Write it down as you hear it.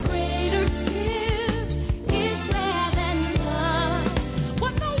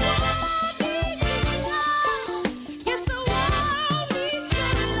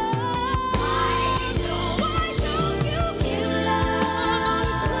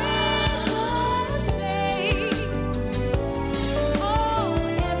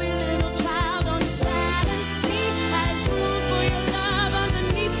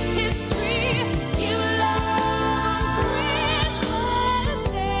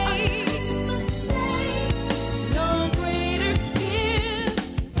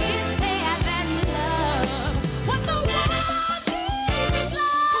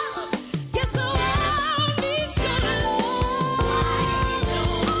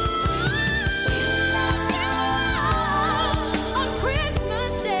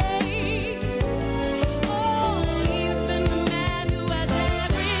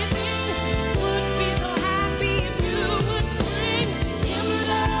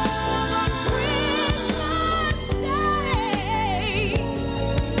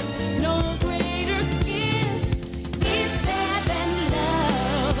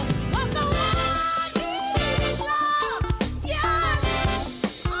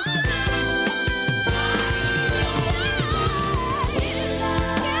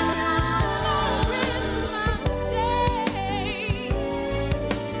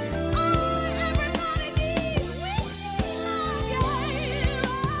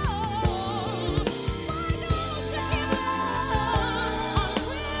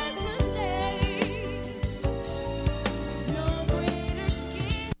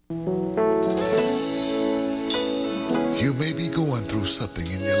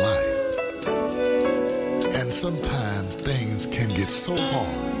in your life. And sometimes things can get so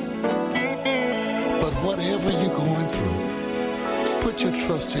hard. But whatever you're going through, put your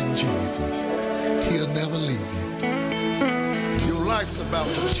trust in Jesus. He'll never leave you. Your life's about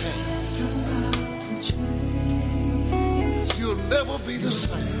to change. You'll never be the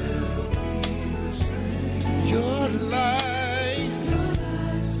same. Your life's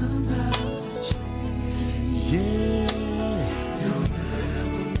about to change. Yeah. You'll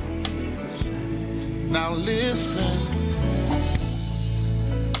never be the same. Now listen.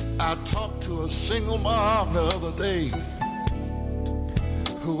 I talked to a single mom the other day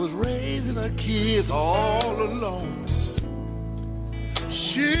who was raising her kids all alone.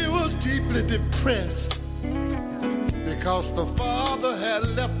 She was deeply depressed because the father had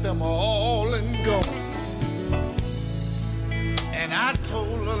left them all and gone. And I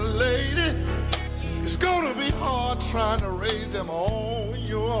told her, lady, it's gonna be hard trying to raise them on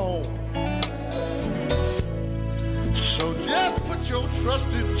your own. So just put your trust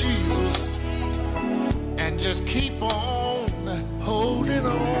in Jesus and just keep on holding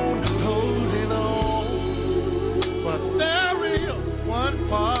on, holding on. But there is one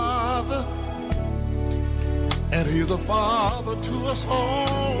Father, and He's the Father to us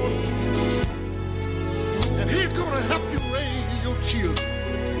all. And He's gonna help you raise your children,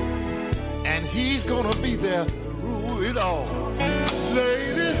 and He's gonna be there through it all.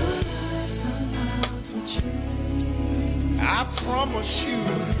 Lady, I promise you,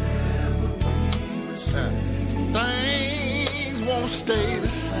 things won't stay the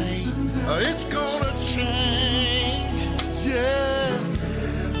same. It's gonna change, yeah.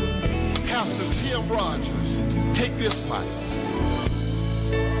 Pastor Tim Rogers, take this mic.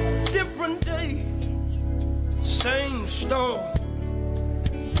 Different day, same storm.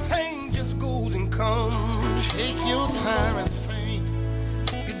 Pain just goes and comes. Take your time and sing.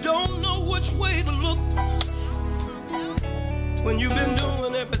 You don't know which way to look when you've been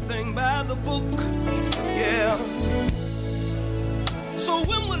doing everything by the book, yeah. So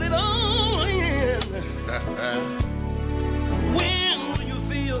when will it all end? When will you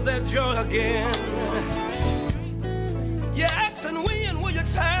feel that joy again? You're asking when will your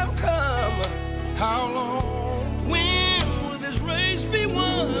time come? How long? When will this race be won?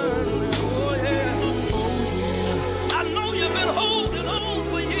 Oh yeah, oh yeah. I know you've been holding on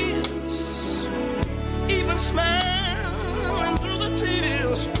for years, even smiling through the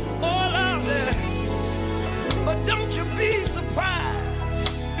tears all out there. But don't you be surprised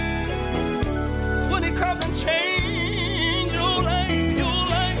when He comes and change your life,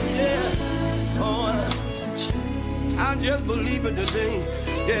 yeah. Oh, I just believe it today,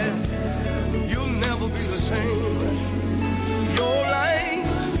 yeah. You'll never be the same. Your life,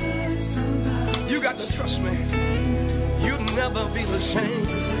 you got to trust me. You'll never be the same.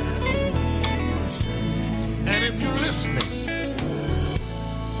 And if you're listening,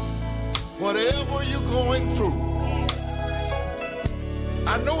 whatever you're going through,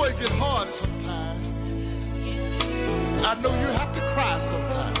 I know it gets hard sometimes. I know you have to cry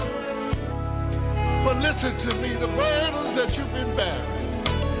sometimes. But listen to me, the burdens that you've been bearing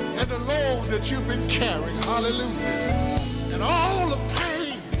and the load that you've been carrying, hallelujah, and all the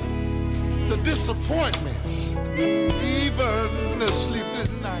pain, the disappointments, even the sleepless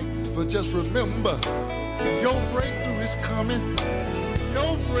nights. But just remember, your breakthrough is coming.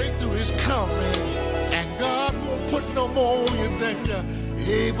 Your breakthrough is coming. And God won't put no more on you than you're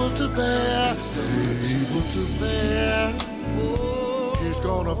able to bear. Able to bear. He's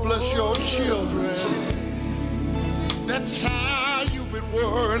gonna bless your children. That child you've been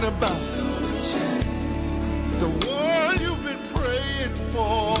worrying about. The one you've been praying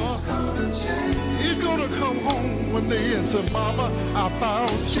for. He's gonna come home one day and say, Mama, I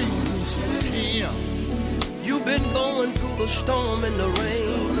found Jesus. Tim. You've been going through the storm and the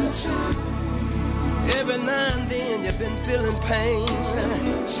rain. Every now and then you've been feeling pain.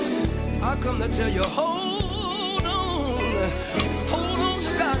 I come to tell you, hold on to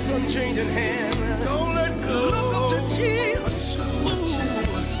God's unchanging hand. Don't let go. Look up to Jesus. Ooh.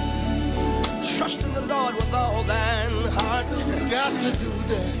 Trust in the Lord with all thine heart. You got to do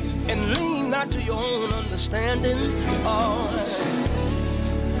that. And lean not to your own understanding. Oh,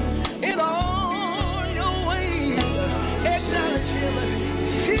 in all your ways, acknowledge Him.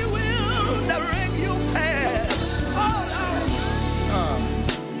 He will direct your paths. Oh,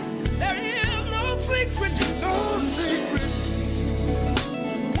 there is no secret. No secret.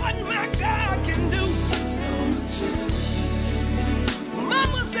 What my God can do.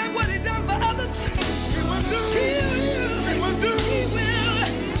 Mama said what He done for others, He will do. He will do.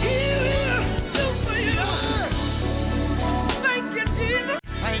 He will do for you. Thank you,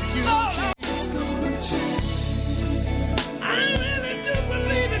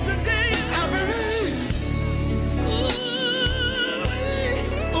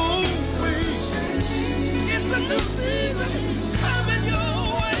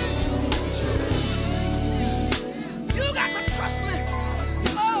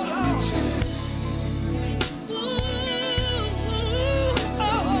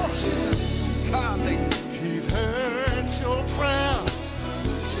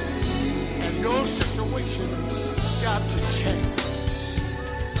 got to change.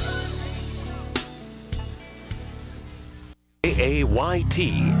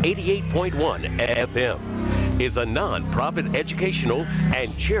 AAYT 88.1 FM is a non-profit educational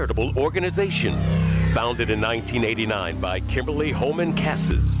and charitable organization founded in 1989 by Kimberly Holman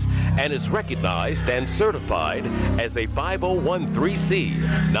Cassis and is recognized and certified as a 5013C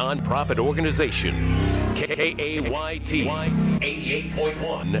nonprofit organization. KAYT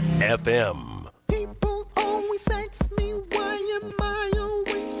 88.1 FM. People always ask me why am I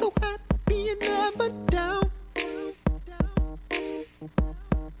always so happy and never down.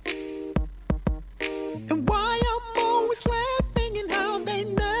 And why I'm always laughing and how they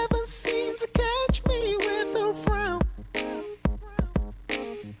never seem to catch me with a frown.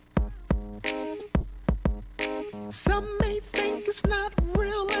 Some may think it's not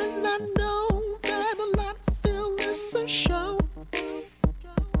real, and I know that a lot feel it's a show.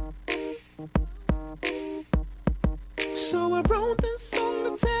 So I wrote this song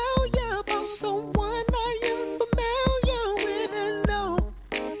to tell you about someone I am familiar with and know.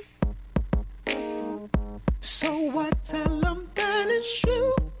 So I tell them that it's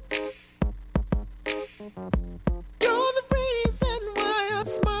you. You're the reason why I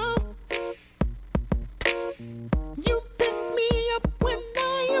smile. You pick me up when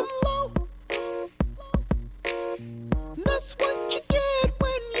I am low. That's what you get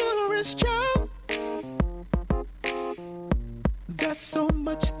when you're a child. That's so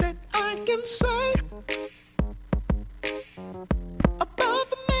much that I can say about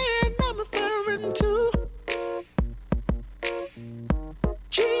the man I'm referring to.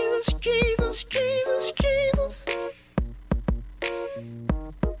 Jesus, Jesus, Jesus.